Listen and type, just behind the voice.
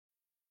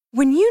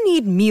When you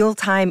need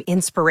mealtime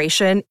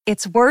inspiration,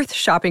 it's worth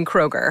shopping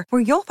Kroger,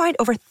 where you'll find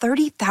over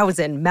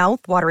 30,000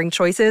 mouth-watering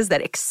choices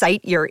that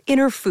excite your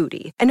inner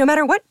foodie. And no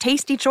matter what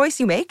tasty choice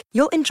you make,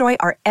 you'll enjoy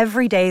our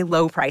everyday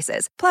low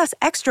prices, plus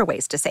extra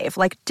ways to save,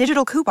 like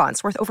digital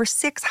coupons worth over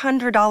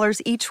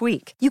 $600 each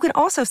week. You can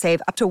also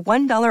save up to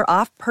 $1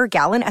 off per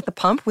gallon at the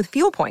pump with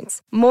fuel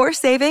points. More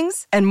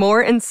savings and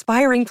more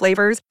inspiring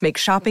flavors make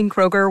shopping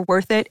Kroger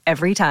worth it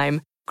every time.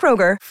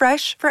 Kroger,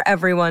 fresh for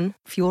everyone.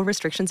 Fuel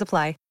restrictions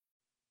apply.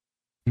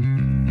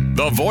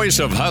 The voice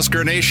of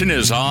Husker Nation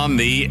is on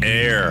the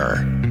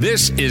air.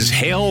 This is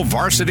Hail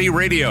Varsity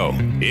Radio.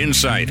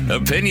 Insight,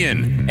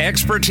 opinion,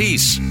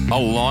 expertise,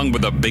 along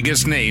with the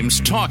biggest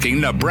names talking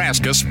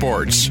Nebraska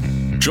sports.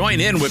 Join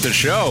in with the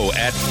show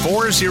at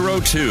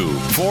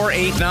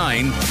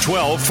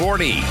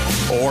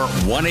 402-489-1240 or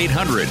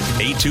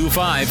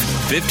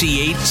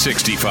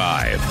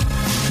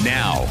 1-800-825-5865.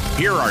 Now,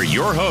 here are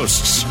your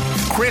hosts,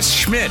 Chris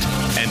Schmidt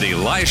and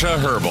Elijah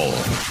Herbal.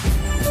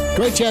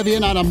 Great to have you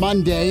in on a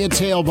Monday. It's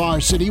Hail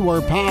Varsity.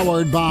 We're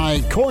powered by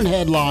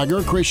Cornhead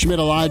Lager. Chris Schmidt,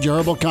 Elijah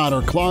Herbal,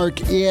 Connor Clark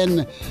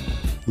in.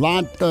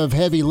 Lot of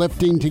heavy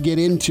lifting to get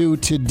into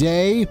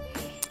today.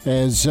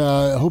 As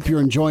hope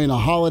you're enjoying a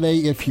holiday.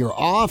 If you're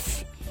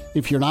off,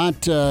 if you're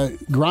not,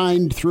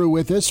 grind through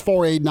with us.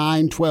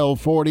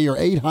 489-1240 or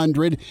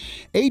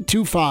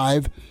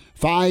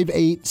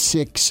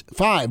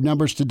 800-825-5865.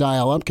 Numbers to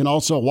dial up. Can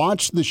also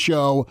watch the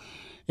show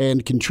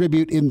and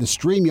contribute in the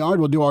StreamYard.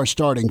 We'll do our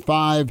starting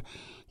five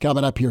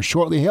coming up here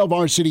shortly. Hail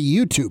Varsity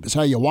YouTube is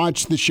how you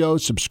watch the show.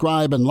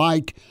 Subscribe and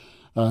like.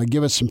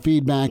 Give us some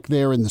feedback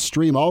there in the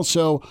stream.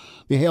 Also,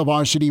 the Hail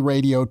Varsity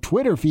Radio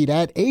Twitter feed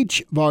at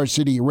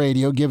HVarsity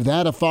Radio. Give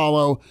that a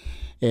follow.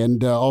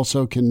 And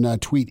also can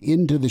tweet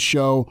into the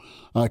show.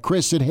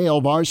 Chris at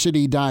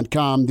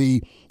hailvarsity.com.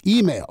 The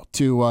email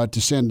to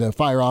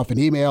fire off an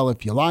email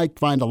if you like.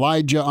 Find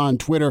Elijah on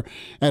Twitter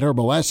at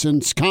Herbal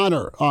Essence.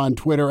 Connor on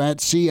Twitter at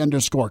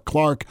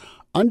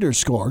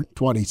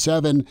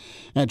C_Clark_27.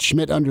 At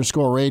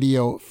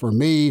Schmidt_radio for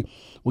me.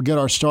 We'll get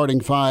our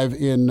starting five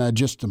in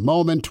just a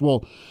moment.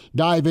 We'll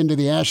dive into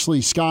the Ashley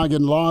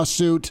Scoggin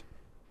lawsuit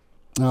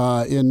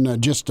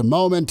in just a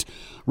moment.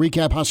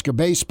 Recap Husker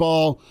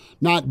baseball.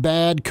 Not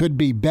bad, could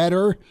be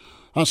better.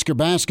 Husker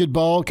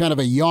basketball, kind of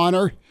a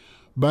yawner,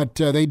 but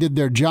they did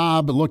their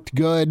job. It looked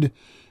good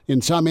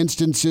in some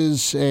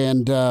instances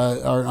and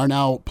are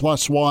now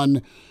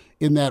 +1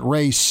 in that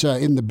race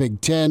in the Big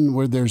Ten,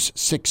 where there's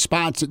 6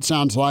 spots, it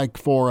sounds like,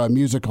 for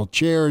musical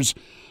chairs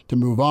to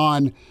move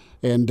on.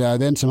 And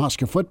then some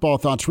Husker football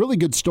thoughts. Really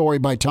good story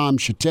by Tom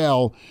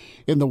Chattel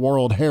in the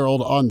World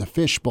Herald on the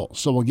fishbowl.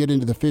 So we'll get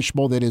into the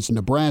fishbowl that is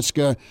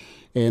Nebraska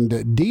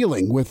and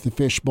dealing with the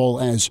fishbowl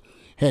as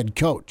head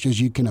coach.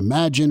 As you can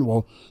imagine,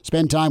 we'll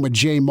spend time with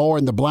Jay Moore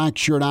in the Black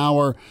Shirt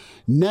Hour.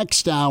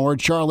 Next hour,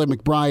 Charlie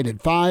McBride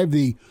at 5.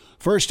 The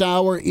first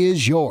hour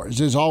is yours,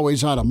 as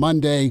always, on a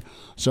Monday.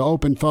 So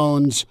open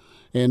phones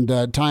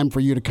and time for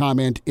you to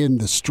comment in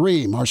the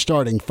stream. Our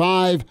starting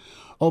five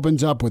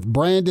opens up with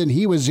Brandon.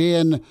 He was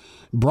in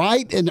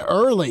bright and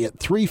early at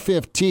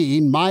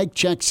 3:15. Mike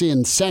checks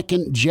in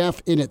second.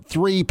 Jeff in at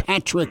 3.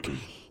 Patrick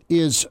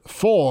is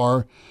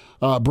 4.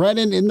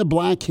 Brennan in the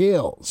Black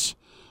Hills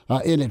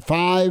in at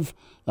 5.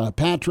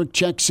 Patrick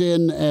checks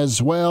in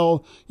as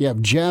well. You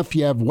have Jeff.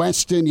 You have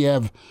Weston. You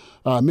have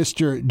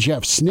Mr.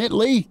 Jeff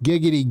Snitley.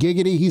 Giggity,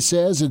 giggity, he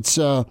says. It's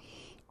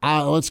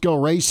let's go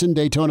racing.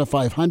 Daytona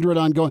 500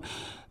 ongoing.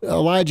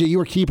 Elijah, you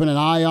were keeping an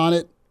eye on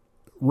it.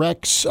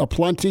 Rex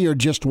aplenty or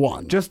just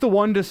one? Just the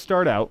one to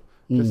start out.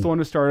 Just the one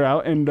to start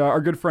out. And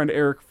our good friend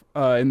Eric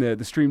in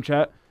the stream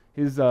chat,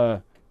 his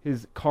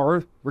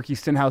car, Ricky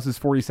Stenhouse's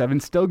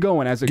 47, still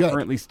going as it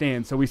currently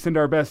stands. So we send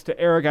our best to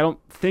Eric. I don't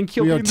think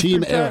he'll be in the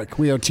stream chat.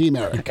 We are Team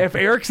Eric. If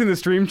Eric's in the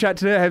stream chat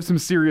today, I have some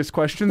serious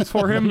questions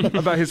for him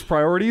about his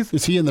priorities.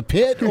 Is he in the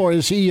pit or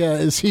is he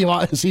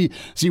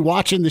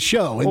watching the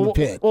show in the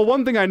pit? Well,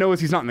 one thing I know is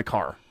he's not in the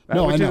car.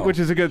 Which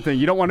is a good thing.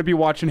 You don't want to be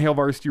watching Hail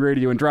Varsity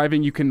Radio and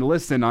driving. You can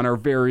listen on our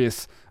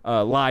various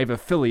live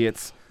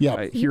affiliates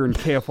here in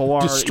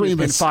KFOR,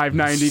 in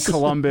 590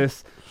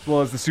 Columbus, as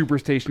well as the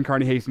Superstation,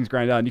 Kearney Hastings,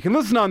 Grand Island. You can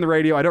listen on the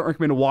radio. I don't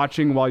recommend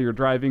watching while you're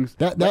driving.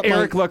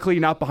 Eric, luckily,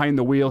 not behind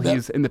the wheel.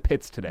 He's in the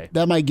pits today.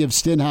 That might give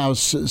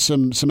Stenhouse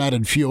some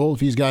added fuel if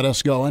he's got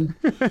us going,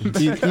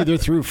 either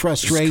through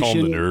frustration, just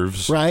calm the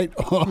nerves, right,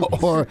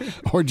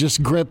 or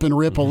just grip and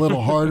rip a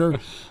little harder.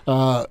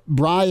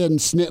 Brian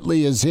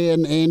Snitley is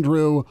in.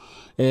 Andrew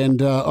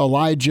and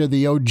Elijah,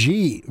 the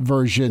OG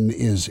version,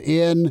 is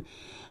in.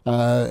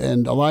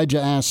 And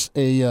Elijah asks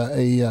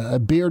a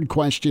beard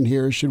question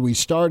here. Should we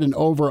start an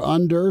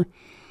over-under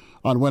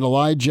on when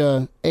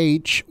Elijah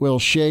H. will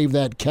shave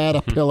that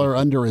caterpillar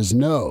under his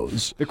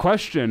nose? The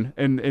question,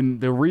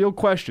 and the real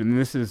question, and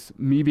this is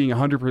me being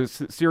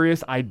 100%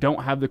 serious, I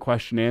don't have the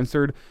question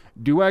answered.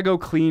 Do I go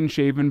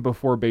clean-shaven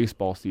before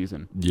baseball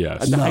season?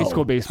 Yes. The high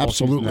school baseball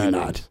absolutely season,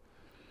 not. Is.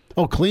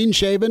 Oh,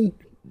 clean-shaven?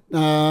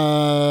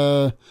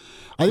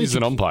 I think he's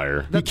an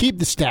umpire. You keep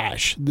the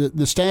stash.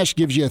 The stash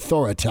gives you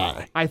authority.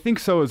 I think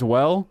so as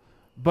well.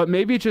 But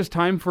maybe it's just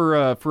time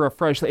for a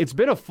fresh. It's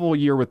been a full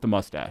year with the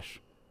mustache.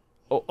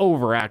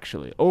 Over a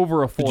full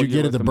year. Did you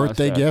get it the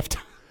birthday gift?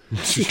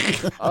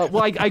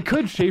 Well, I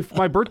could shave.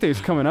 My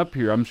birthday's coming up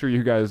here. I'm sure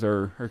you guys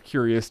are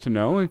curious to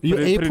know. April? Put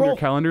it in your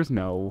calendars?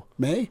 No.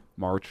 May?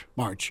 March.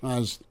 I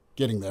was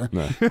getting there.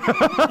 No.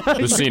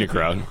 The scenic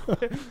crowd.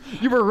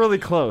 You were really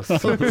close. I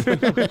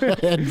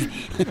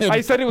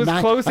said it was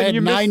close, and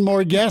you missed 9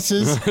 more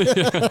guesses.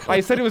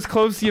 I said it was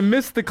close. You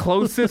missed the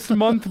closest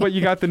month, but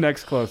you got the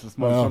next closest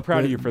month. So I'm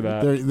proud of you for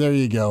that. There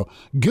you go.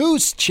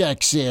 Goose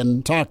checks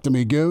in. Talk to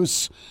me,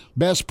 Goose.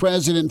 Best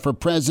president for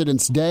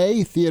President's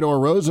Day, Theodore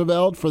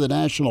Roosevelt for the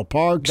national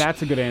parks.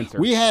 That's a good answer.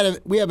 We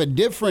have a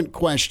different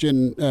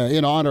question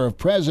in honor of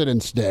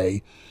President's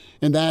Day,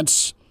 and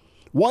that's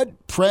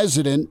what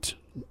president,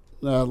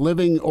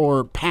 living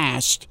or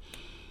passed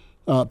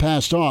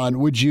on,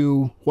 would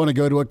you want to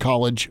go to a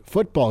college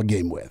football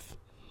game with?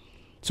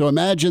 So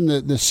imagine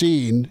the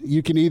scene.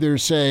 You can either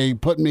say,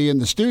 put me in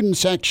the student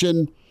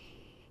section.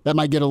 That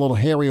might get a little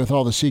hairy with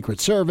all the Secret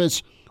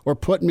Service, or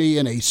put me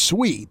in a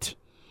suite.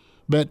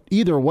 But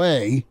either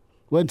way,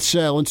 let's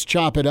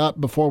chop it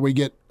up before we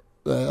get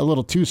a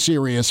little too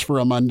serious for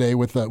a Monday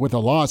with a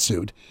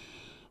lawsuit.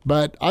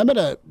 But I'm going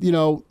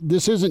to,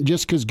 this isn't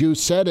just because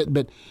Goose said it,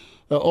 but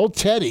old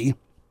Teddy,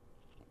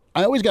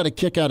 I always got a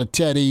kick out of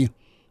Teddy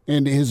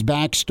and his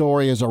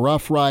backstory as a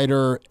Rough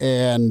Rider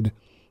and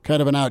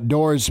kind of an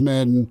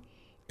outdoorsman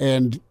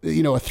and,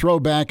 a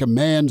throwback, a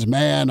man's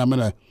man. I'm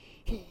going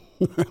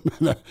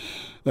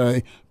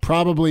to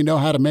probably know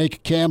how to make a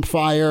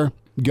campfire,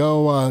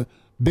 go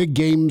big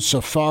game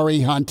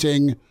safari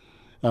hunting.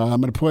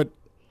 I'm going to put,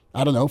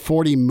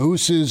 40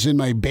 mooses in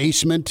my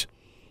basement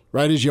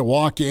right as you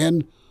walk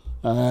in.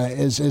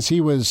 As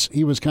he was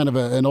kind of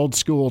an old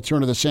school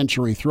turn of the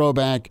century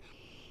throwback.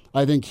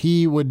 I think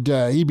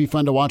he'd be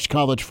fun to watch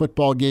college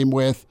football game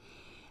with.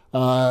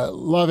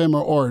 Love him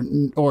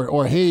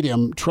or hate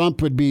him,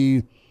 Trump would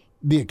be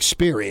the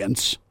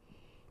experience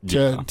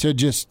to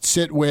just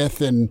sit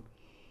with and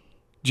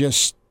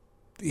just.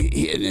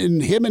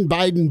 And him and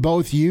Biden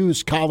both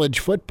used college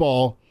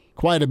football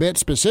quite a bit,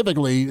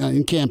 specifically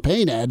in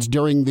campaign ads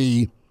during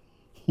the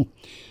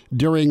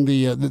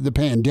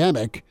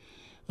pandemic.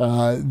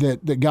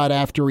 That got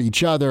after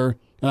each other.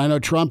 And I know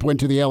Trump went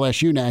to the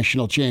LSU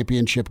national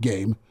championship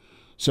game.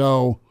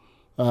 So,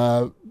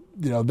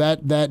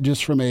 that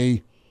just from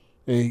a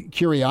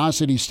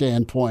curiosity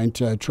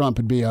standpoint, Trump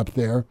would be up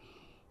there.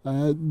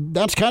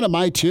 That's kind of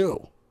my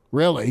two,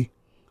 really.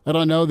 I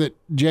don't know that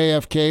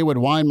JFK would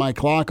wind my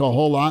clock a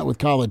whole lot with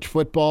college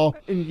football.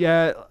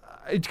 Yeah,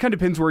 it kind of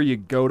depends where you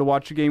go to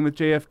watch a game with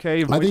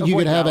JFK. I think you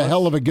could have a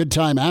hell of a good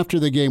time after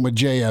the game with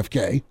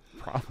JFK.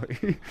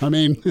 Probably. I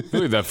mean, I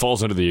think that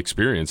falls under the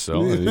experience,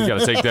 though. You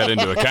got to take that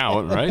into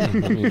account, right?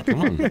 I mean,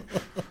 come on.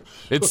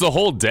 It's the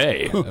whole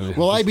day.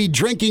 Will I be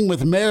drinking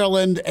with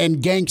Maryland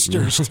and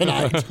gangsters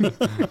tonight?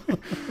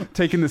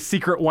 Taking the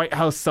secret White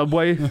House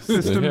subway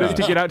system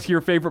to get out to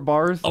your favorite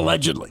bars?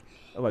 Allegedly.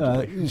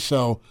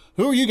 So,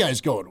 who are you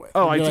guys going with?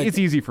 Oh, it's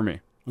easy for me.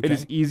 Okay. It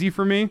is easy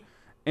for me.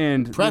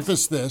 And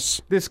preface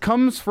this. This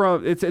comes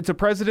from it's a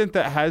president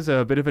that has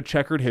a bit of a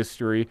checkered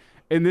history.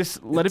 And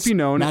let it be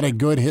known. Not a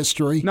good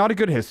history? Not a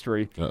good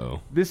history.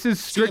 Uh-oh.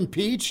 Is he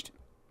impeached?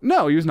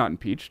 No, he was not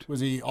impeached. Was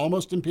he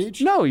almost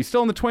impeached? No, he's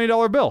still on the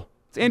 $20 bill.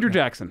 It's Andrew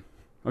Jackson.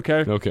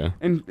 Okay? Okay.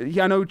 And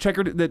I know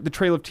checkered, the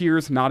Trail of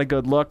Tears, not a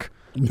good look.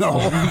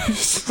 No.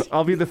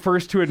 I'll be the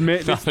first to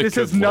admit this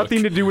has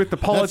nothing to do with the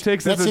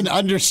politics. That's an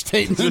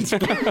understatement.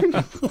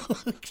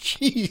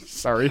 Jeez.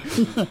 Sorry.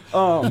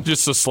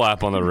 Just a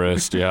slap on the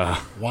wrist,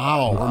 yeah.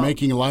 Wow, we're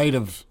making light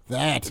of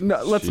that.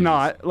 No, let's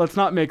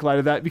not make light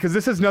of that because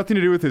this has nothing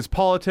to do with his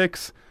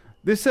politics.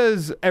 This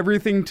has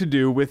everything to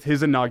do with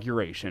his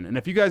inauguration. And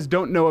if you guys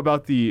don't know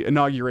about the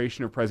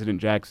inauguration of President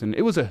Jackson,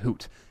 it was a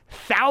hoot.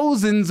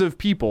 Thousands of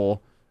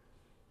people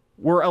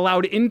were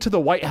allowed into the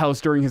White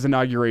House during his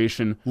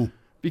inauguration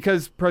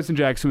because President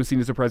Jackson was seen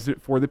as a president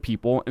for the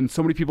people, and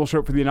so many people showed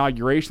up for the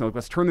inauguration. Like,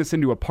 let's turn this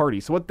into a party.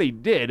 So what they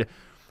did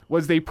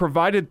was they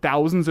provided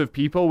thousands of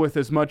people with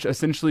as much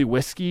essentially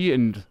whiskey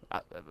and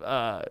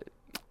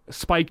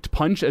spiked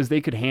punch as they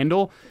could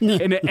handle,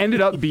 and it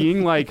ended up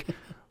being like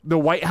the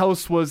White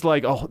House was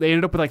like, they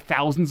ended up with like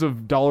thousands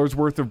of dollars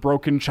worth of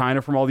broken china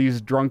from all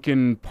these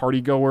drunken party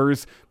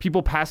goers.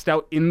 People passed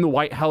out in the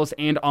White House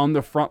and on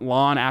the front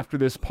lawn after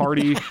this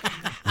party.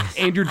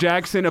 Andrew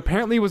Jackson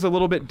apparently was a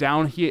little bit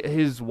down.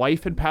 His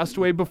wife had passed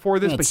away before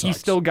this, but he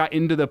still got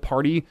into the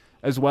party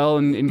as well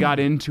and got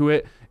into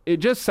it. It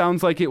just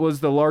sounds like it was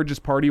the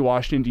largest party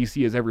Washington,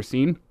 D.C. has ever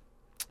seen.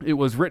 It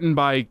was written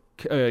by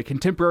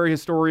contemporary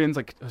historians,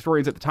 like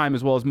historians at the time,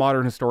 as well as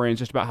modern historians,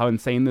 just about how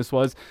insane this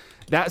was.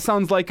 That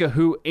sounds like a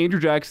hoot. Andrew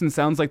Jackson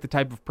sounds like the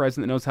type of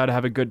president that knows how to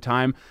have a good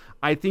time.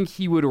 I think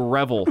he would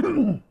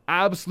revel,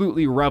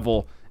 absolutely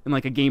revel in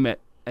like a game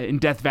in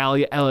Death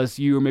Valley at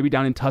LSU or maybe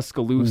down in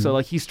Tuscaloosa.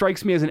 Like, he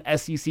strikes me as an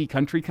SEC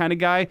country kind of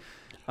guy.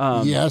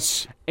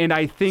 Yes. And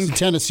I think...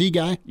 Tennessee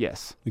guy?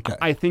 Yes. Okay.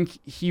 I think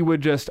he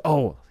would just,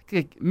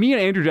 me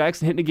and Andrew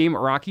Jackson hitting a game at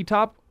Rocky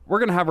Top, we're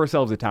going to have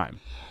ourselves a time.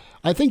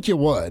 I think you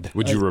would.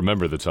 Would you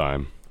remember the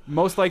time?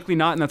 Most likely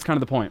not, and that's kind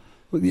of the point.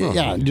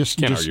 Yeah, just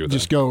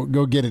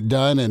go get it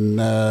done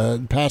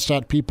and pass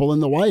out people in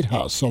the White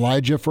House.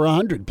 Elijah for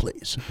 100,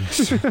 please.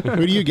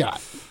 Who do you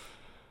got?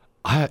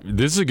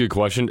 This is a good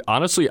question.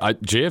 Honestly,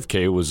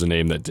 JFK was a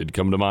name that did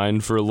come to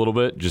mind for a little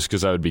bit, just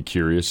because I would be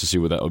curious to see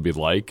what that would be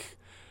like.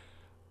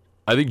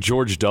 I think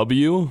George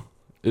W.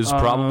 is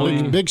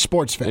probably big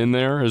sports fan in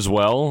there as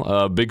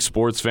well. Big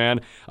sports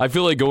fan. I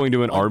feel like going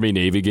to an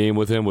Army-Navy game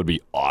with him would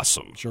be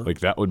awesome. Sure.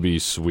 Like, that would be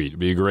sweet. It'd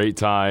be a great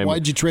time.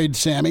 Why'd you trade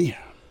Sammy?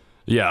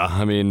 Yeah,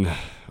 I mean,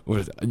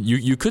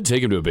 you could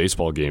take him to a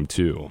baseball game,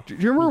 too. Do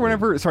you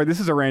remember sorry, this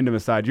is a random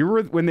aside. Do you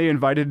remember when they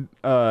invited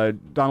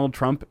Donald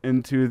Trump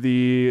into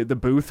the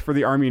booth for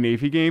the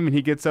Army-Navy game, and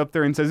he gets up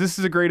there and says, "This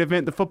is a great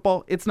event. The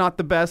football, it's not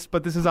the best,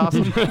 but this is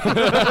awesome."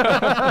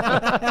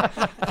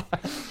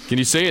 Can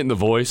you say it in the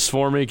voice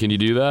for me? Can you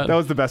do that? That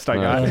was the best I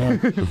got.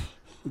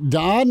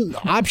 Don,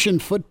 option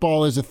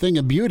football is a thing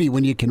of beauty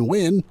when you can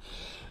win.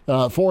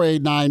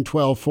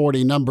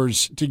 489-1240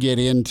 numbers to get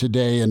in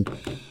today, and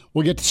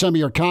we'll get to some of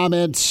your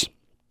comments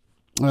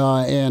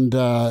and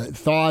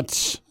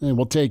thoughts, and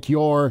we'll take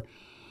your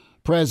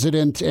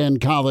president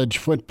and college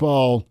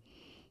football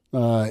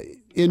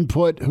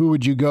input. Who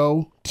would you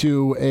go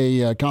to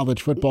a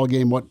college football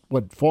game? What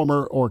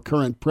former or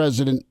current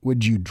president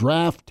would you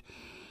draft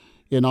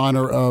in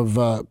honor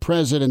of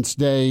President's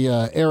Day?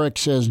 Eric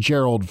says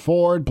Gerald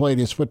Ford played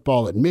his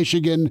football at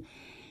Michigan.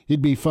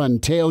 He'd be fun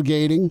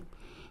tailgating.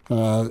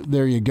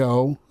 There you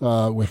go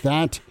with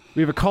that.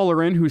 We have a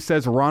caller in who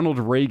says Ronald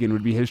Reagan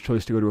would be his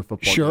choice to go to a football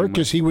game. Sure,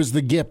 because he was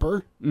the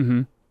Gipper.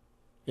 Mm-hmm.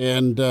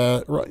 And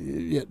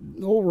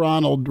old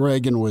Ronald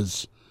Reagan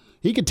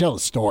he could tell a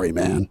story,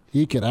 man.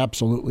 He could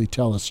absolutely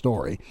tell a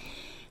story.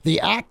 The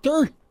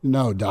actor?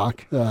 No,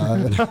 Doc.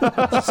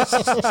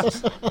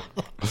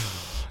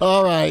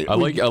 All right. I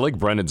like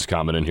Brendan's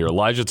comment in here.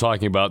 Elijah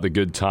talking about the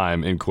good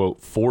time in, quote,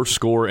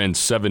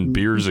 407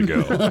 beers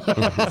ago.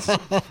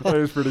 That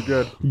is pretty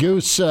good.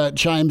 Goose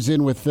chimes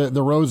in with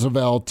the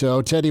Roosevelt.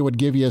 Teddy would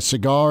give you a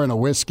cigar and a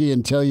whiskey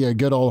and tell you a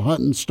good old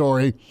hunting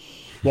story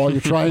while you're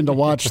trying to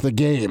watch the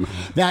game.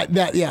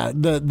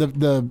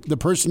 The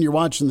person you're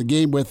watching the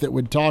game with that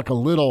would talk a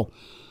little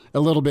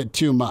bit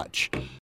too much.